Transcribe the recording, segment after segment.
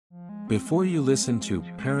Before you listen to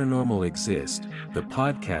Paranormal Exist, the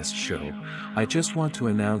podcast show, I just want to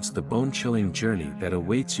announce the bone-chilling journey that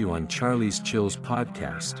awaits you on Charlie's Chills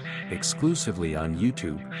podcast, exclusively on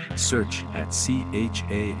YouTube. Search at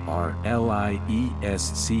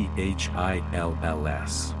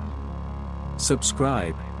CharlieSchills.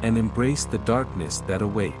 Subscribe, and embrace the darkness that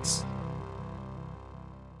awaits.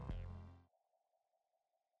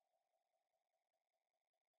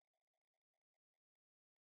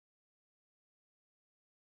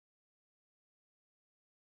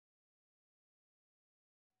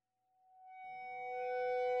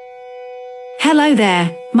 Hello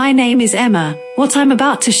there, my name is Emma. What I'm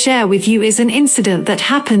about to share with you is an incident that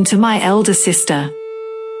happened to my elder sister.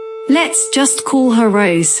 Let's just call her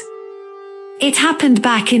Rose. It happened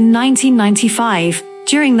back in 1995.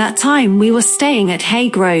 During that time we were staying at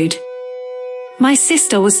Hague Road. My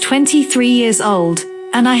sister was 23 years old,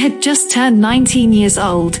 and I had just turned 19 years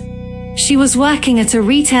old. She was working at a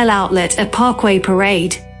retail outlet at Parkway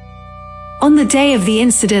Parade. On the day of the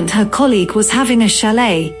incident, her colleague was having a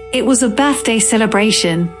chalet. It was a birthday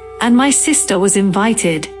celebration, and my sister was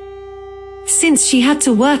invited. Since she had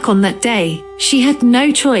to work on that day, she had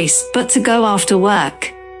no choice but to go after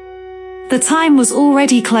work. The time was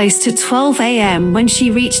already close to 12 a.m. when she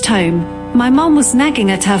reached home. My mom was nagging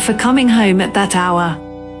at her for coming home at that hour.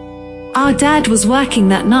 Our dad was working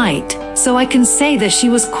that night, so I can say that she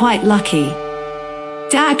was quite lucky.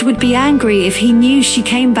 Dad would be angry if he knew she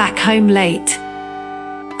came back home late.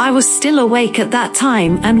 I was still awake at that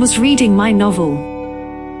time and was reading my novel.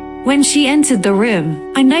 When she entered the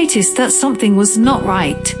room, I noticed that something was not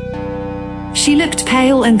right. She looked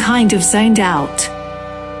pale and kind of zoned out.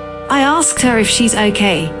 I asked her if she's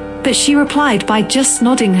okay, but she replied by just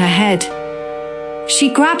nodding her head. She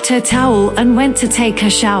grabbed her towel and went to take her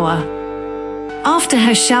shower. After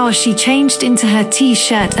her shower, she changed into her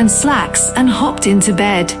t-shirt and slacks and hopped into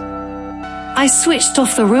bed. I switched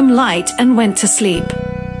off the room light and went to sleep.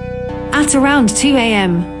 At around 2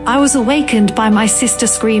 a.m., I was awakened by my sister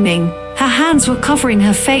screaming. Her hands were covering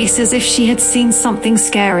her face as if she had seen something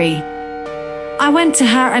scary. I went to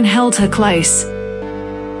her and held her close.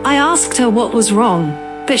 I asked her what was wrong,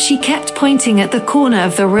 but she kept pointing at the corner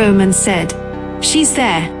of the room and said, "She's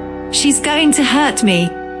there. She's going to hurt me."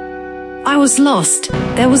 I was lost.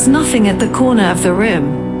 There was nothing at the corner of the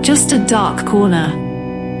room, just a dark corner.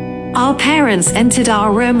 Our parents entered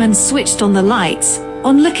our room and switched on the lights.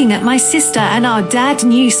 On looking at my sister, and our dad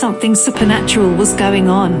knew something supernatural was going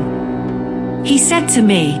on. He said to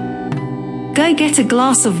me, "Go get a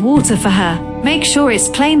glass of water for her. Make sure it's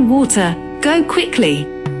plain water. Go quickly."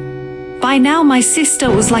 By now my sister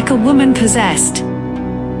was like a woman possessed.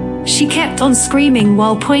 She kept on screaming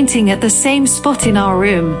while pointing at the same spot in our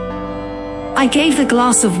room. I gave the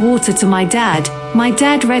glass of water to my dad. My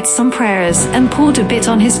dad read some prayers and poured a bit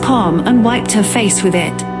on his palm and wiped her face with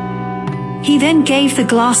it. He then gave the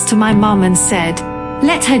glass to my mum and said,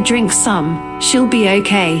 "Let her drink some, she'll be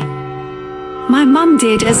okay." My mum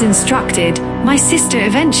did as instructed. My sister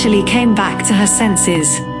eventually came back to her senses.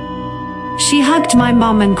 She hugged my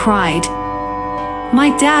mum and cried. My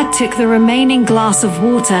dad took the remaining glass of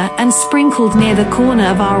water and sprinkled near the corner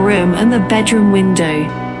of our room and the bedroom window.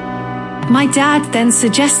 My dad then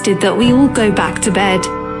suggested that we all go back to bed.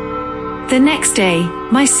 The next day,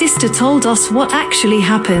 my sister told us what actually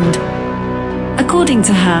happened. According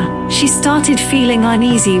to her, she started feeling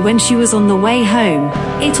uneasy when she was on the way home.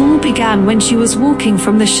 It all began when she was walking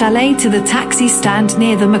from the chalet to the taxi stand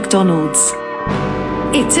near the McDonald's.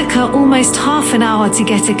 It took her almost half an hour to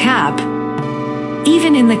get a cab.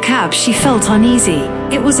 Even in the cab she felt uneasy.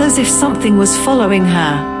 It was as if something was following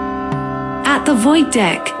her. At the void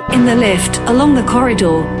deck, in the lift, along the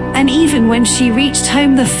corridor, and even when she reached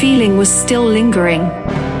home the feeling was still lingering.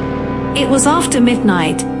 It was after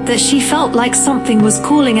midnight that she felt like something was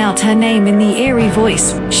calling out her name in the eerie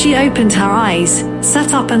voice. She opened her eyes,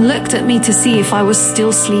 sat up and looked at me to see if I was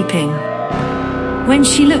still sleeping. When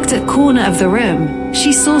she looked at the corner of the room,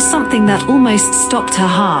 she saw something that almost stopped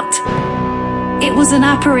her heart. It was an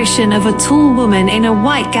apparition of a tall woman in a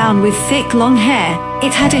white gown with thick long hair.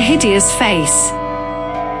 It had a hideous face.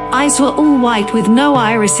 Eyes were all white with no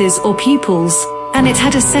irises or pupils, and it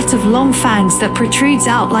had a set of long fangs that protrudes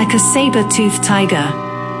out like a saber-toothed tiger.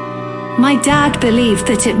 My dad believed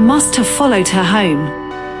that it must have followed her home.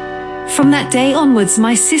 From that day onwards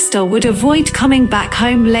my sister would avoid coming back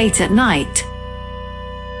home late at night.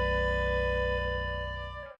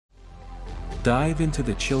 Dive into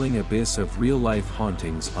the chilling abyss of real-life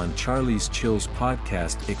hauntings on Charlie's Chills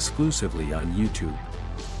podcast exclusively on YouTube.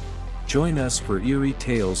 Join us for eerie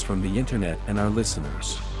tales from the internet and our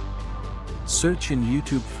listeners. Search in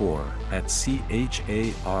YouTube for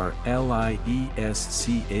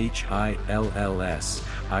 @CHARLIESCHILLS.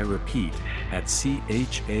 I repeat,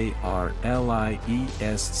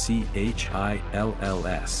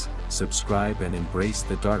 @CHARLIESCHILLS. Subscribe and embrace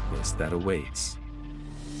the darkness that awaits.